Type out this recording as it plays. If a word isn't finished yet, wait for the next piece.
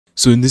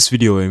So in this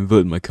video I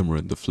inverted my camera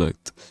and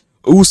Deflect.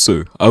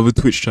 Also, I have a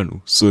Twitch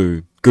channel,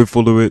 so go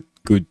follow it,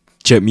 go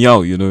check me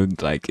out, you know,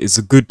 like, it's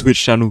a good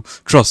Twitch channel,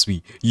 trust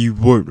me, you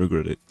won't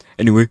regret it.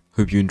 Anyway,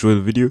 hope you enjoy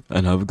the video,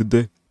 and have a good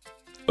day.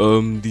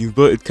 The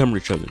inverted camera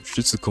challenge,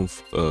 just a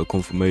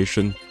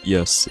confirmation,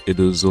 yes,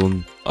 it is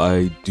on.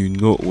 I do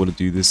not want to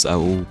do this at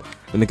all,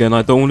 and again,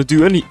 I don't want to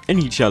do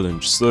any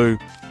challenge, so...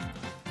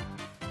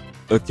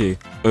 Okay,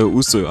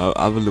 also,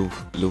 I have a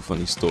little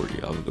funny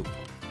story, I have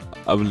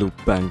a little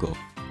banger,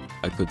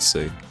 I could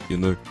say, you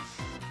know.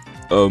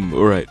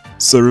 Alright,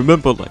 so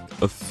remember, like,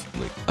 I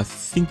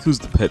think it was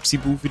the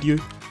Pepsi Ball video,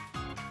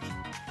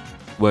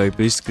 where I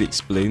basically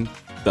explained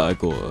that I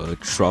got a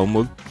trial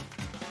mod,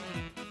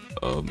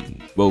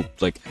 well,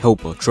 like,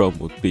 helper trial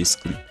mod,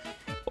 basically,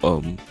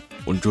 on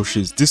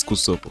Josh's Discord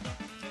server.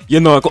 You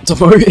know, I got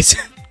demoted.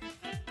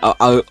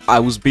 I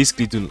was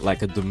basically doing,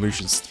 like, a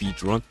demotion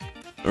speed run,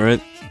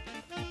 alright?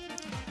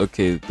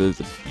 Okay, there's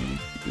a few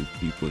good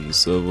people in the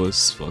server,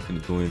 it's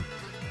fucking annoying.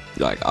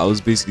 Like, I was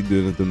basically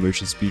doing a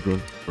demotion speedrun,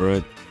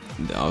 alright?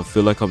 Now I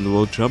feel like I'm the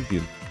world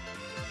champion.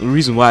 The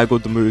reason why I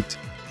got demoted,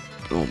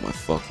 oh my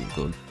fucking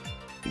god.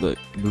 Like,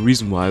 the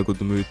reason why I got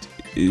demoted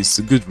is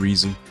a good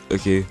reason,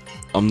 okay?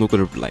 I'm not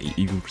gonna, like,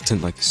 even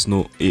pretend like it's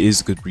not. It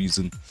is a good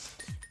reason.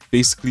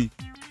 Basically,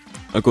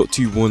 I got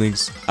 2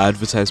 warnings. I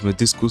advertised my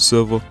Discord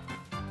server,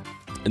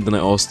 and then I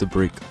asked to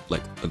break,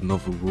 like,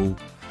 another rule.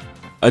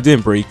 I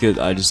didn't break it,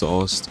 I just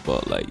asked,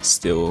 but, like,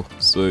 still.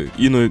 So,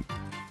 you know,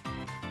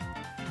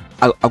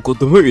 I got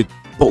demoted,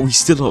 but we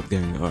still up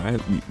there,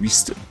 alright? We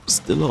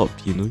still up,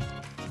 you know?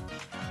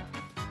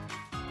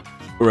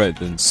 Alright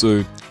then,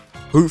 so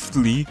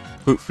hopefully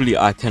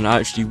I can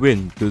actually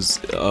win, because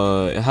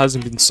it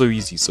hasn't been so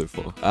easy so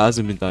far. It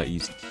hasn't been that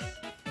easy.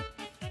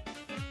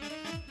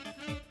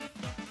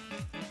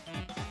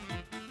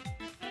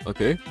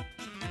 Okay.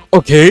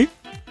 Okay.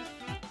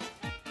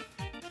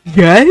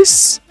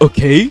 Yes.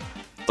 Okay.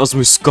 That's the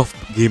most scuffed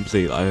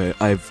gameplay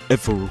I've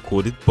ever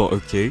recorded, but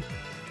okay.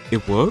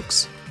 It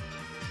works.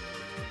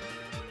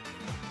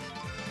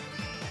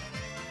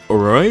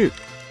 Alright.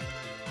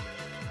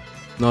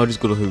 Now I just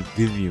gotta hope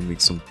Vivian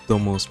makes some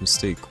dumbass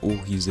mistake or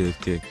he's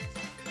AFK.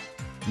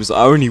 Because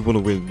I only want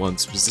to win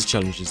once, because this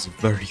challenge is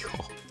very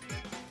hard.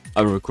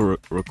 I've been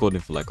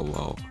recording for like a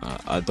while.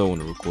 I don't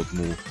want to record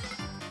more.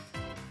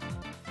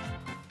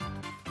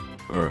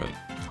 Alright.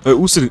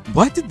 Also,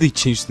 why did they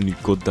change the new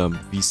goddamn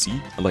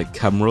VC, like,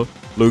 camera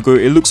logo?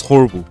 It looks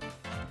horrible.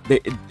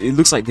 It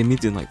looks like they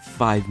made it in like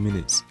 5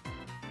 minutes.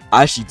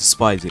 I actually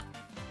despise it.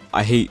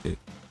 I hate it.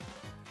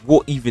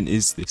 What even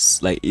is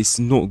this? Like, it's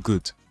not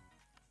good.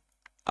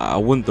 I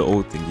want the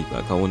old thingy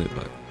back. I want it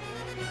back.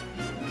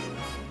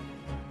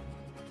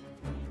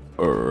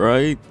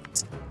 Alright.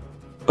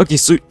 Okay,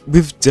 so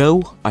with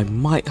Dell, I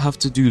might have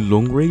to do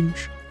long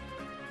range.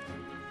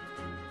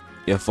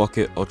 Yeah, fuck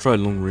it. I'll try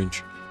long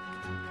range.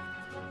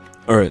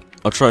 Alright,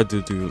 I'll try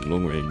to do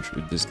long range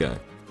with this guy.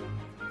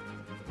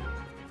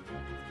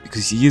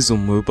 Because he is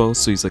on mobile,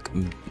 so he's like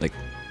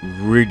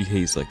really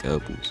hates like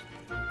airballs.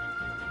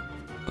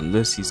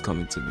 Unless he's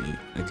coming to me.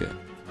 Okay.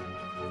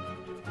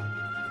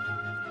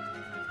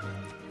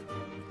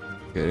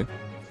 Okay.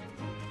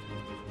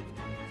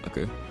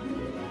 Okay.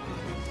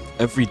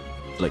 Every,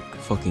 like,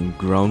 fucking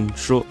ground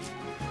shot.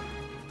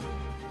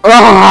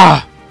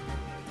 Ah!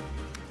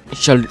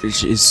 This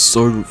challenge is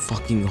so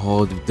fucking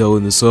hard with Dell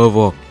in the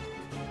server.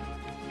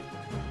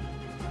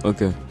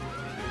 Okay.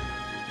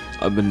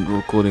 I've been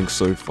recording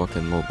so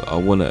fucking long. I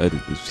wanna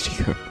edit this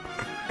video.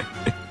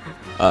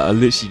 I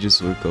literally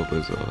just woke up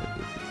as well.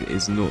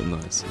 It's not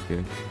nice,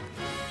 okay?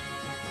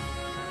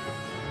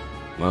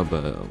 My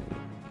bad.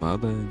 My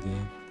bad,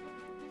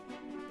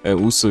 yeah. And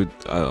also,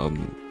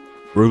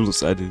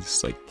 Roblox added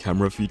this, like,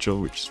 camera feature,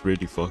 which is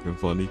really fucking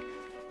funny.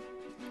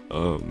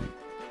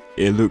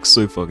 It looks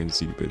so fucking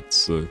stupid,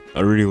 so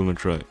I really wanna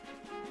try it.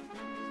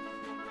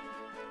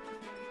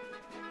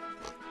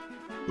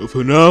 But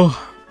for now,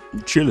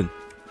 I'm chilling.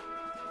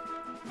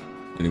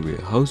 Anyway,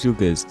 how's your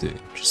guys' day?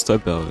 Just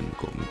type out in the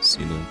comments,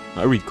 you know.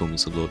 I read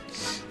comments a lot.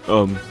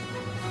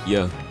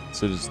 Yeah,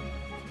 so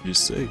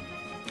just say.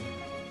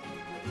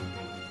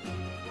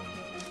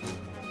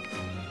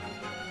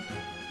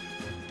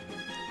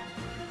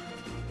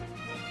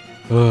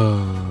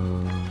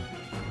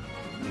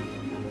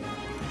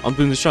 I'm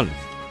doing this challenge.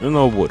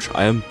 No, watch.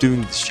 I am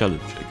doing this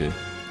challenge, okay?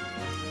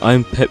 I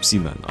am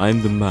Pepsi Man. I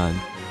am the man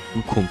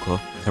who conquer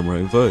camera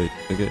inverted,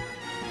 okay?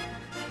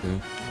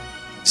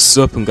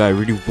 Serpent guy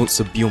really wants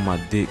to be on my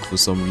dick for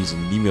some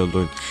reason. Leave me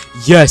alone.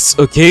 Yes,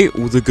 okay,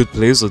 all the good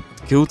players are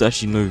killed.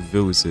 Actually, no,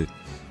 Vil is it.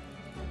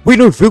 Wait,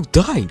 no, Vil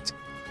died.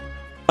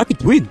 I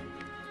could win.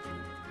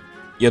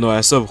 Yeah, no,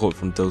 I server hop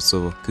from Dell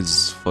server because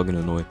it's fucking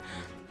annoying.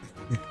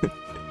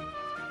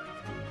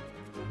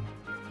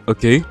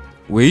 Okay,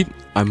 wait,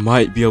 I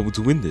might be able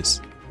to win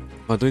this.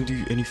 If I don't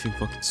do anything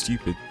fucking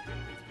stupid.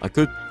 I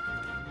could.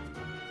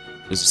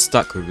 There's a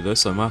stack over there,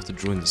 so I might have to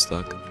join the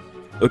stack.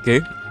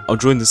 Okay, I'll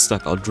join the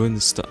stack,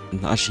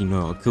 Actually,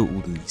 no, I'll kill all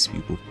of these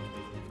people.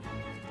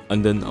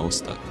 And then I'll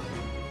stack.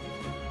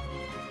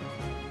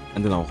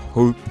 And then I'll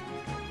hope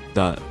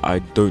that I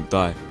don't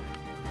die.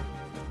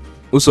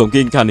 Also, I'm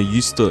getting kind of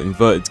used to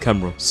inverted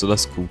camera, so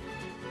that's cool.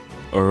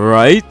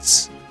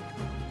 Alright.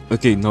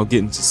 Okay, now get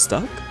into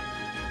stack.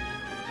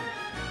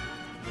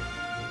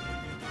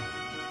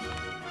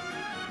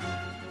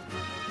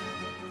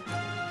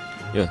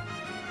 Yeah,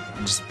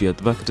 just be at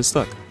the back of the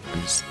stack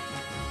and just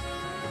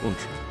launch.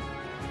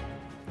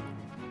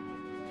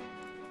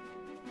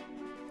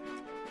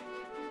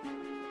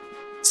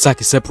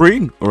 Stack is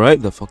separating.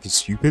 Alright, that fucking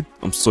stupid.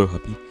 I'm so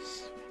happy.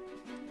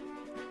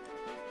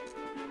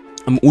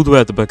 I'm all the way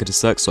at the back of the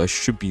stack, so I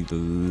should be the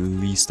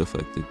least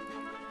affected.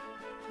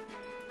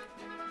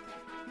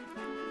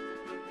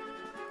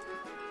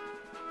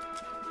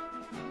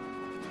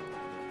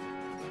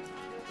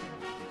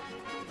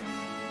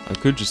 I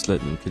could just let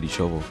them kill each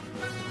other.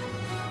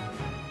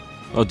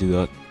 I'll do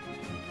that.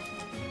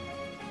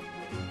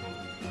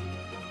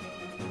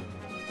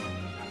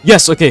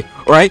 Yes, okay,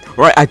 alright,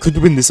 I could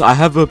win this. I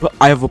have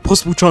a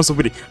possible chance of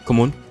winning.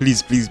 Come on,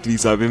 please, please,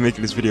 please. I've been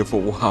making this video for a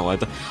while.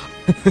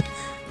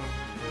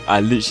 I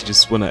literally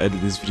just want to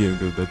edit this video and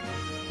go to bed.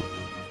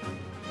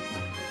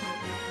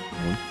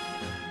 Come on.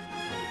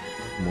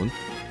 Come on.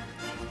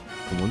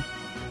 Come on.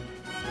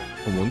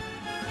 Come on.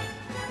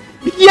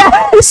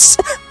 Yes!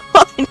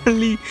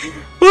 Finally!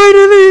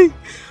 Finally!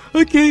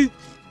 Okay.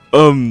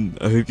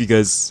 I hope you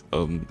guys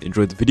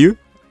enjoyed the video.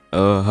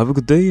 Have a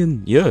good day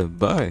and yeah,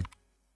 bye.